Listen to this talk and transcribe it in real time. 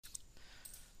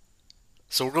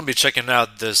So we're going to be checking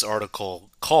out this article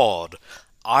called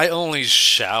I Only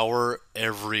Shower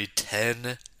Every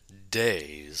 10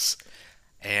 Days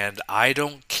and I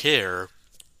Don't Care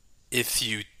If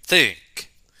You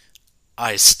Think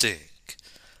I Stink.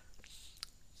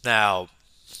 Now,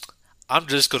 I'm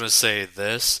just going to say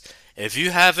this. If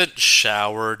you haven't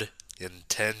showered in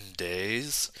 10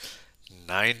 days,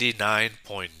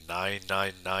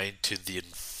 99.999 to the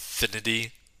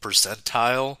infinity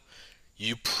percentile,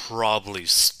 you probably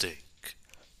stink,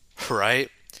 right?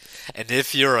 And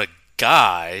if you're a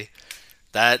guy,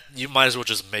 that you might as well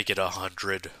just make it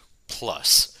 100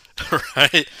 plus,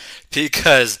 right?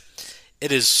 Because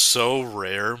it is so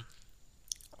rare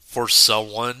for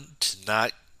someone to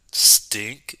not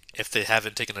stink if they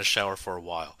haven't taken a shower for a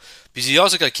while. Because you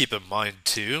also got to keep in mind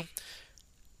too,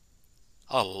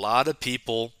 a lot of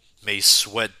people may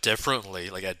sweat differently,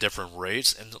 like at different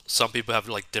rates, and some people have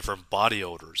like different body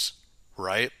odors,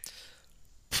 right?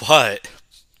 But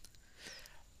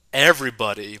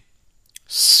everybody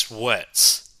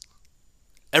sweats.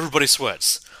 Everybody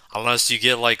sweats. Unless you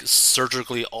get like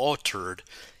surgically altered.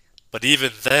 But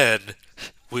even then,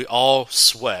 we all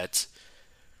sweat,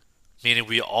 meaning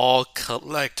we all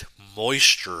collect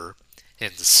moisture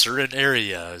in certain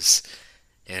areas.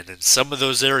 And in some of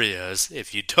those areas,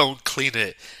 if you don't clean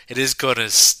it, it is going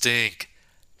to stink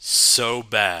so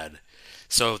bad.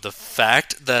 So the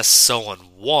fact that someone,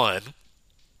 one,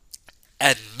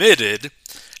 admitted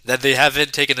that they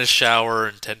haven't taken a shower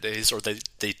in 10 days, or they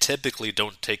typically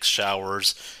don't take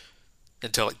showers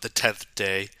until like the 10th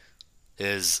day,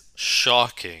 is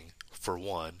shocking, for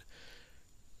one.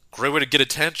 Great way to get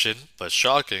attention, but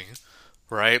shocking,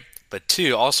 right? But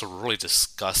two, also really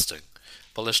disgusting.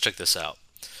 But let's check this out,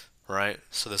 right?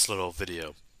 So, this little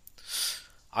video.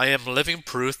 I am living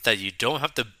proof that you don't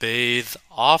have to bathe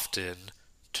often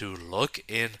to look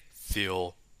and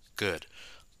feel good.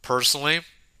 Personally,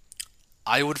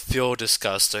 I would feel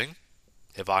disgusting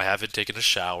if I haven't taken a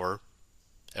shower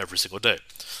every single day.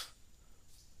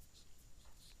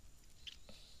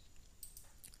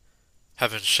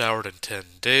 Haven't showered in 10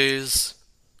 days.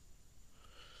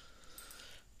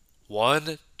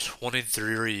 One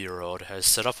 23-year-old has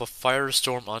set off a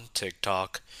firestorm on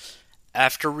TikTok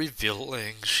after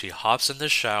revealing she hops in the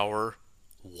shower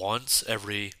once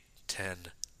every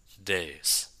 10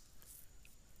 days.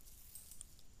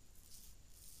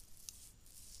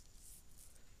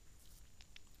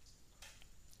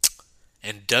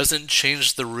 And doesn't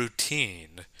change the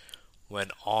routine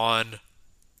when on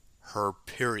her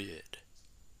period.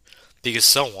 Because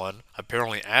someone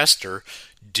apparently asked her,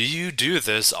 do you do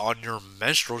this on your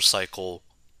menstrual cycle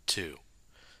too?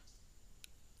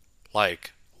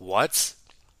 Like, what?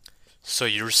 So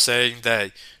you're saying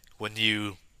that when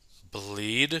you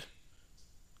bleed,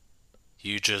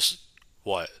 you just,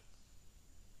 what?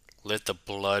 Let the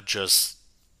blood just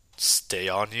stay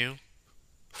on you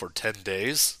for 10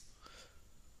 days?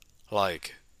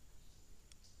 Like,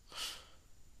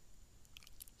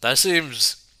 that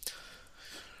seems.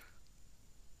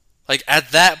 Like,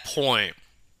 at that point,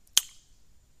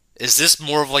 is this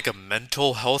more of like a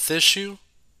mental health issue?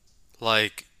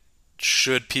 Like,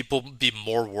 should people be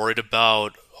more worried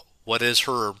about what is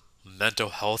her mental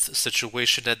health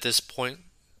situation at this point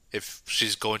if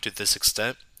she's going to this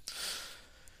extent?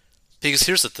 Because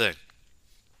here's the thing.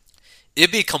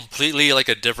 It'd be completely like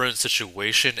a different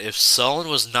situation if someone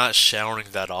was not showering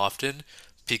that often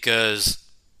because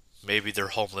maybe they're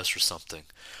homeless or something.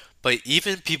 But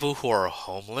even people who are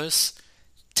homeless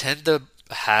tend to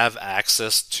have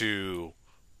access to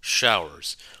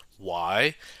showers.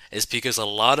 Why? It's because a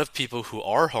lot of people who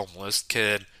are homeless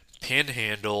can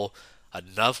panhandle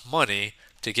enough money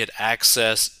to get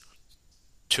access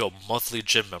to a monthly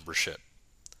gym membership,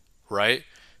 right?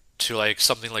 To like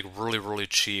something like really, really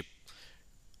cheap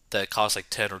that costs like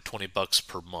 10 or 20 bucks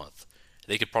per month.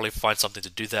 They could probably find something to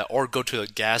do that or go to a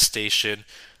gas station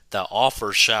that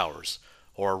offers showers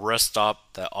or a rest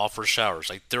stop that offers showers.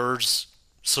 Like there's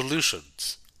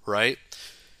solutions, right?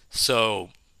 So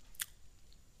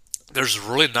there's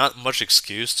really not much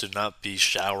excuse to not be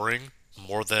showering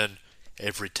more than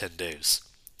every 10 days.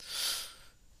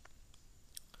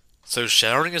 So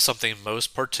showering is something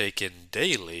most partake in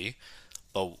daily,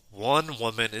 but one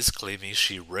woman is claiming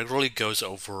she regularly goes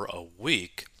over a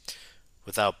week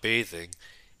without bathing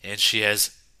and she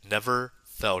has never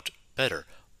felt better.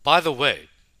 By the way,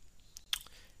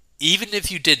 even if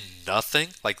you did nothing,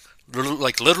 like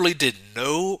literally did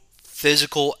no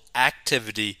physical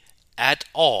activity at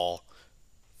all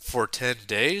for 10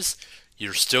 days,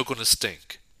 you're still going to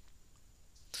stink.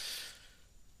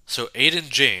 So Aiden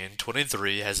Jane,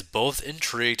 23, has both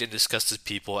intrigued and disgusted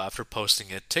people after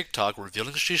posting a TikTok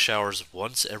revealing she showers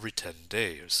once every 10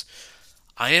 days.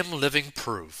 I am living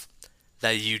proof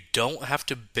that you don't have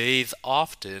to bathe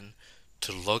often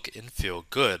to look and feel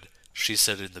good, she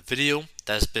said in the video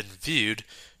that has been viewed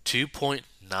 2.9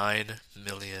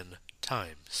 million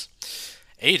times.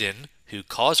 Aiden, who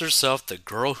calls herself the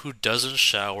girl who doesn't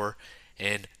shower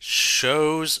and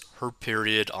shows her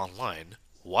period online.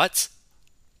 What?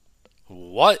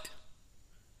 What?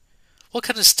 What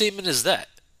kind of statement is that?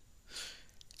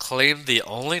 Claimed the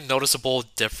only noticeable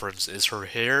difference is her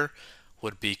hair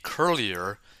would be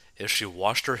curlier if she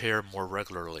washed her hair more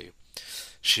regularly.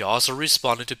 She also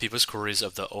responded to people's queries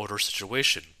of the odor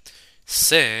situation,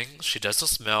 saying she doesn't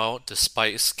smell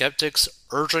despite skeptics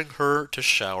urging her to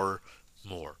shower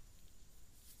more.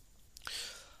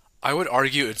 I would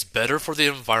argue it's better for the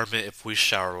environment if we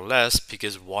shower less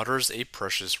because water is a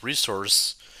precious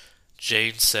resource,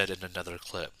 Jane said in another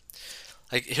clip.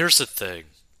 Like, here's the thing,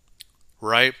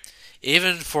 right?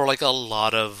 Even for like a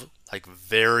lot of like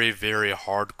very, very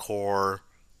hardcore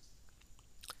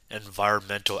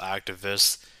environmental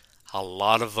activists, a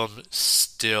lot of them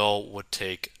still would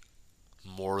take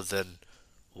more than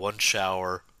one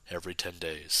shower every 10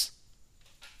 days.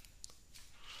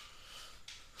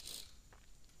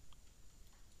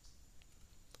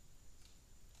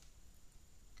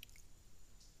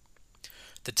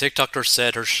 The TikToker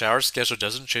said her shower schedule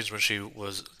doesn't change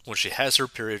when she has her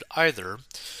period either.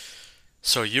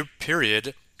 So your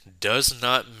period does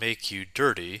not make you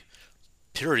dirty.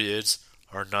 Periods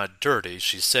are not dirty,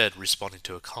 she said, responding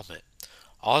to a comment.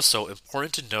 Also,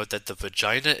 important to note that the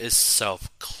vagina is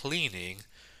self-cleaning,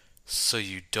 so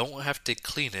you don't have to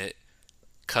clean it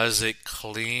because it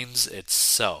cleans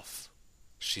itself,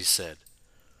 she said.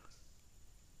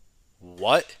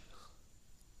 What?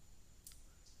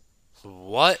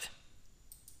 What?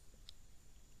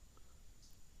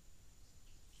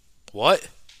 What?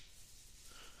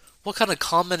 What kind of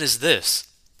comment is this?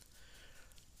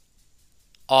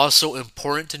 Also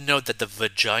important to note that the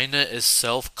vagina is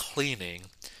self-cleaning,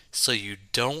 so you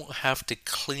don't have to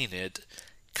clean it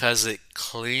because it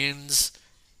cleans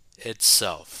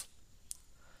itself.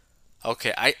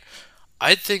 Okay,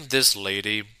 I think this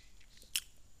lady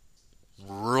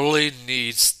really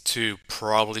needs to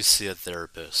probably see a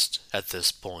therapist at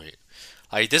this point.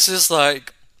 Like, this is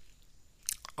like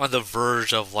on the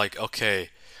verge of like, okay,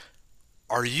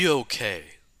 are you okay?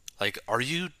 Like, are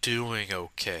you doing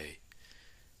okay?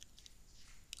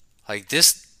 Like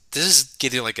this is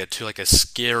getting like a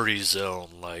scary zone.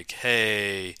 Like,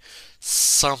 hey,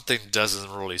 something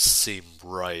doesn't really seem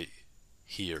right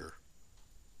here.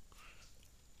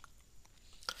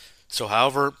 So,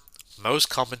 however, most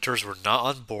commenters were not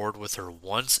on board with her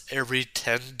once every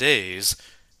 10 days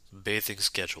bathing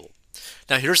schedule.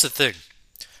 Now, here's the thing.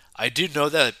 I do know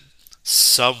that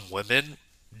some women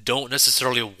don't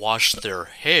necessarily wash their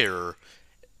hair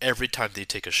every time they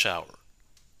take a shower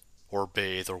or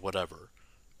bathe or whatever,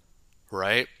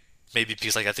 right? Maybe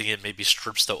because like I think it maybe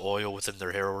strips the oil within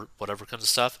their hair or whatever kind of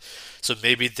stuff. So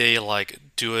maybe they like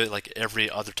do it like every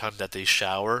other time that they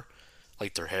shower,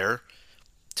 like their hair,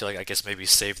 to like I guess maybe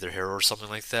save their hair or something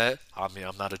like that. I mean,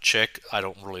 I'm not a chick. I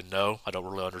don't really know. I don't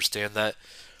really understand that.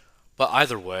 But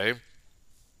either way,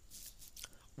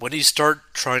 when you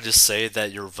start trying to say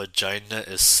that your vagina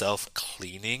is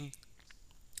self-cleaning,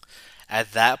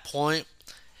 at that point,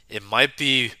 it might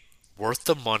be worth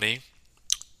the money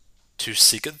to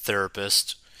seek a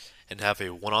therapist and have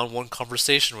a one-on-one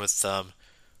conversation with them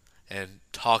and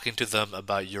talking to them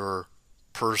about your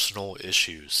personal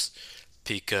issues.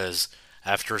 Because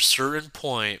after a certain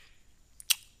point,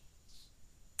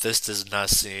 this does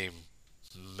not seem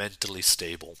mentally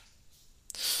stable.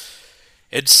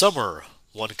 In summer,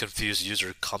 one confused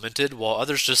user commented, while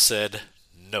others just said,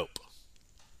 nope.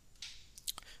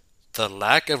 The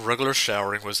lack of regular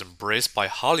showering was embraced by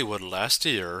Hollywood last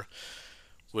year,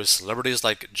 with celebrities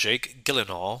like Jake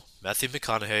Gyllenhaal, Matthew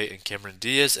McConaughey, and Cameron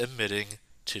Diaz admitting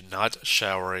to not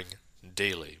showering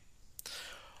daily.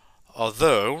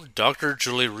 Although Dr.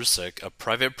 Julie Rusek, a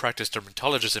private practice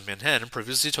dermatologist in Manhattan,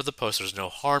 previously told the Post there's no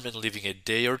harm in leaving a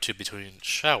day or two between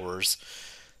showers,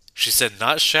 she said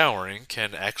not showering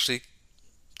can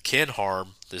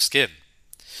harm the skin.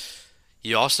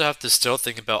 You also have to still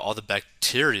think about all the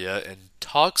bacteria and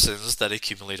toxins that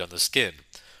accumulate on the skin.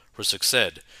 Rusek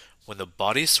said, when the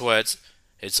body sweats,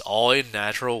 it's all a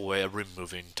natural way of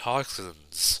removing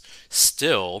toxins.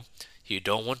 Still, you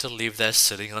don't want to leave that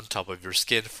sitting on top of your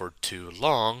skin for too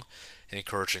long,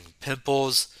 encouraging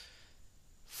pimples,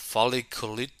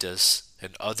 folliculitis,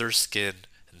 and other skin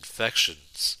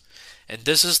infections. And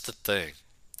this is the thing.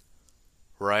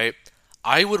 right?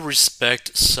 I would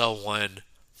respect someone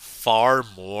far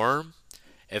more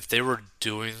if they were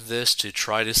doing this to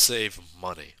try to save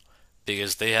money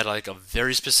because they had like a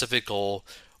very specific goal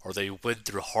or they went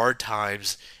through hard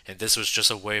times and this was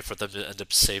just a way for them to end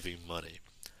up saving money.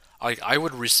 I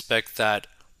would respect that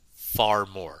far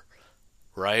more,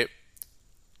 right?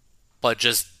 But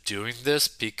just doing this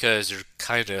because you're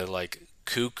kind of like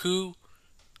cuckoo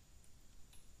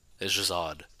is just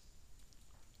odd.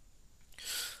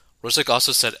 Rosick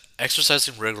also said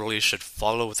exercising regularly should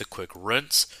follow with a quick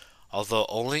rinse, although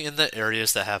only in the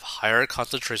areas that have higher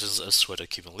concentrations of sweat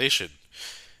accumulation.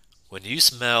 When you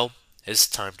smell, it's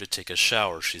time to take a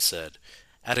shower, she said,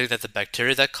 adding that the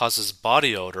bacteria that causes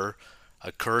body odor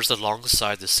occurs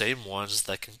alongside the same ones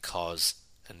that can cause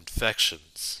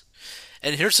infections.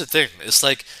 And here's the thing, it's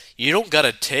like you don't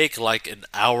gotta take like an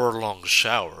hour long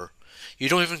shower. You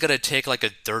don't even gotta take like a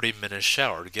 30-minute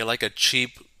shower. Get like a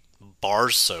cheap bar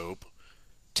soap,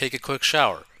 take a quick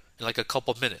shower in like a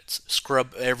couple minutes,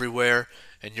 scrub everywhere,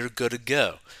 and you're good to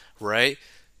go, right?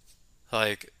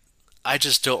 Like, I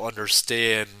just don't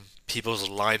understand people's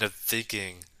line of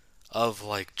thinking of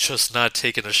like just not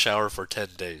taking a shower for 10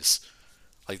 days.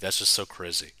 Like, that's just so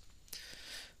crazy.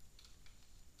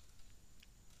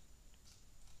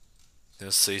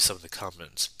 Let's see some of the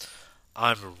comments.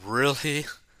 I'm really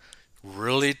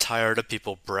tired of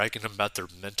people bragging about their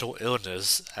mental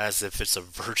illness as if it's a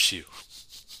virtue.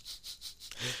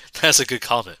 That's a good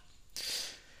comment.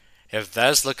 If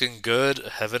that's looking good,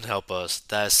 heaven help us.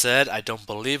 That said, I don't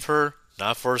believe her,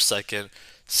 not for a second.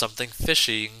 Something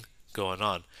fishy going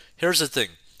on. Here's the thing,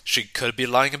 she could be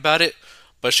lying about it,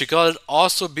 but she could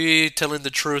also be telling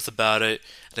the truth about it.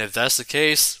 And if that's the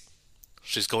case,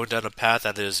 she's going down a path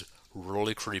that is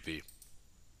really creepy.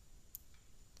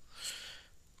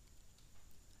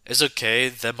 It's okay,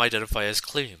 them identify as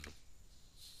clean.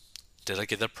 Did I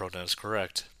get the pronouns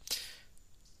correct?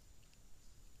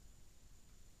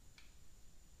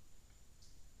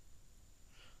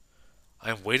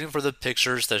 I'm waiting for the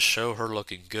pictures that show her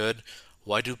looking good.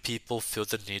 Why do people feel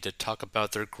the need to talk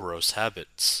about their gross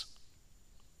habits?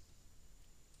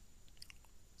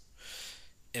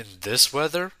 In this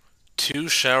weather, 2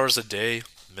 showers a day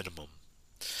minimum.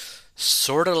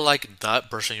 Sorta like not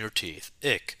brushing your teeth.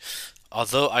 Ick.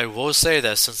 Although I will say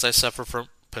that since I suffer from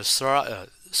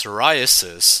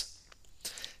psoriasis,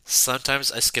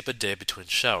 sometimes I skip a day between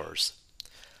showers.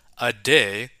 A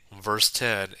day, verse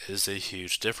 10, is a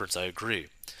huge difference, I agree.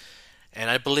 And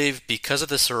I believe because of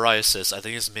the psoriasis, I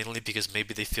think it's mainly because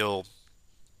maybe they feel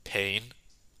pain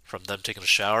from them taking a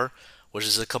shower, which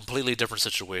is a completely different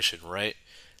situation, right?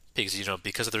 Because,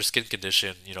 because of their skin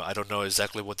condition, I don't know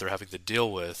exactly what they're having to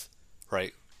deal with,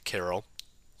 right, Carol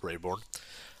Rayborn?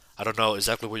 I don't know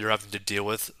exactly what you're having to deal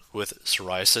with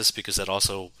psoriasis because that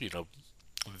also,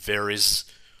 varies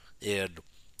in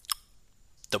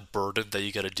the burden that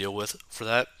you got to deal with for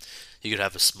that. You could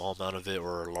have a small amount of it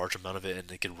or a large amount of it,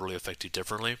 and it can really affect you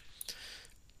differently.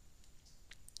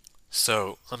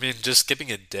 So, I mean, just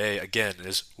skipping a day, again,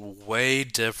 is way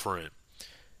different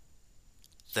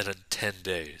than in 10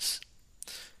 days.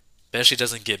 Bet she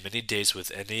doesn't get many dates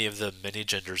with any of the many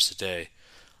genders today.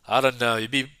 I don't know,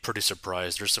 you'd be pretty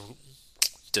surprised. There's some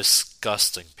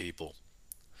disgusting people.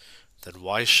 Then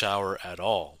why shower at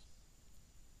all?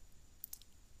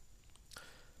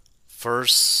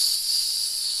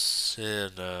 First,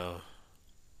 I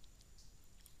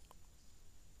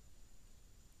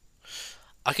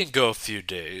can go a few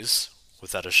days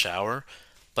without a shower,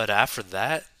 but after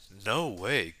that, no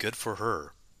way. Good for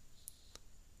her.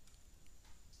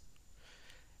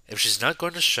 If she's not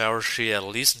going to shower, she at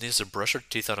least needs to brush her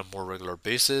teeth on a more regular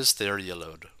basis. They are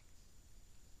yellowed.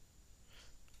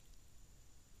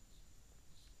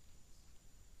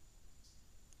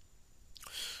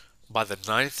 By the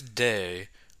ninth day,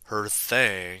 her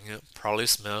thing probably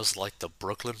smells like the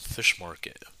Brooklyn Fish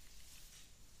Market.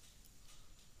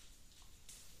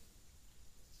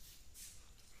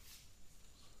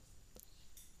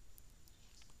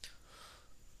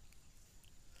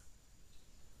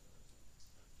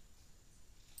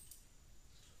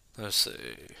 Let's see.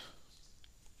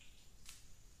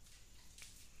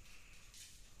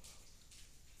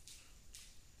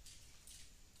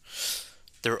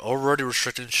 They're already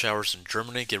restricting showers in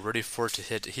Germany. Get ready for it to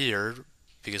hit here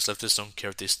because leftists don't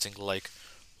care if they stink like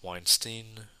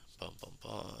Weinstein. Bum, bum,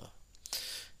 bum.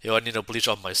 Yo, I need to bleach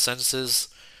all my senses.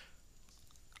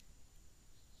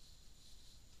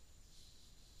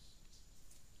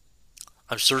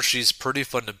 I'm sure she's pretty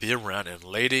fun to be around, and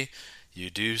lady, you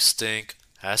do stink.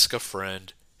 Ask a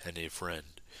friend and a friend.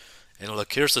 And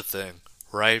look, here's the thing,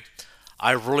 right?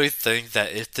 I really think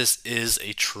that if this is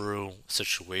a true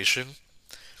situation,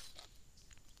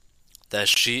 that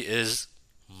she is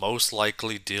most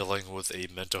likely dealing with a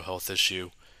mental health issue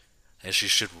and she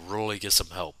should really get some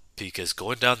help because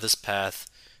going down this path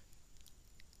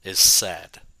is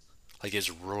sad. Like,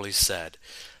 it's really sad.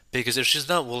 Because if she's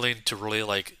not willing to really,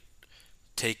 like,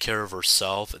 take care of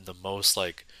herself in the most,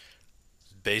 like,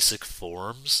 basic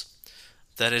forms,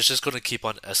 then it's just going to keep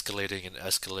on escalating and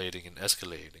escalating and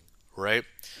escalating, right?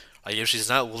 Like, if she's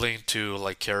not willing to,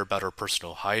 like, care about her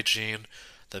personal hygiene,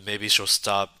 then maybe she'll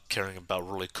stop caring about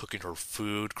really cooking her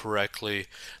food correctly.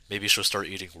 Maybe she'll start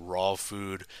eating raw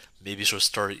food. Maybe she'll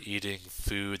start eating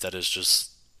food that is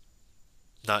just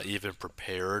not even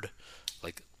prepared.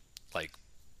 Like, like,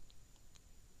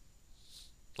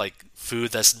 like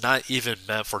food that's not even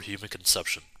meant for human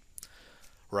consumption,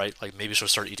 right? Like maybe she'll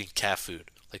start eating cat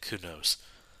food. Like who knows,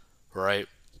 right?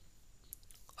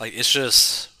 Like it's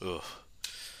just, ugh.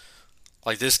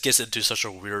 Like this gets into such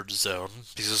a weird zone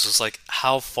because it's just like,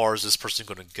 how far is this person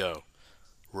going to go,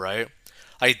 right?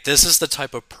 Like this is the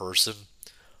type of person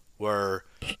where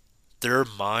their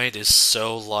mind is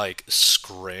so like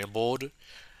scrambled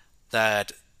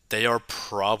that they are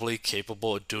probably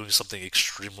capable of doing something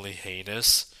extremely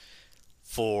heinous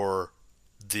for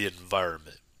the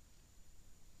environment,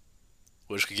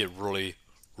 which could get really,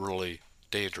 really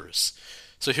dangerous.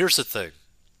 So here's the thing.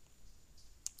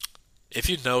 If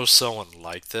you know someone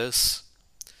like this,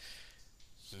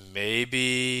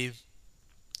 maybe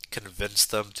convince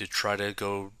them to try to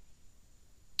go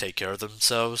take care of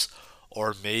themselves,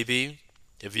 or maybe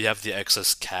if you have the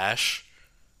excess cash,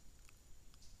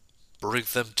 bring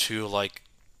them to like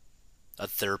a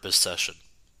therapist session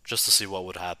just to see what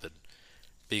would happen.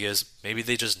 Because maybe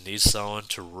they just need someone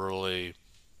to really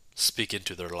speak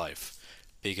into their life.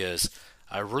 Because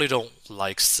I really don't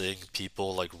like seeing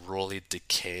people like really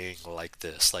decaying like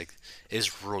this. Like,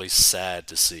 it's really sad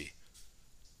to see.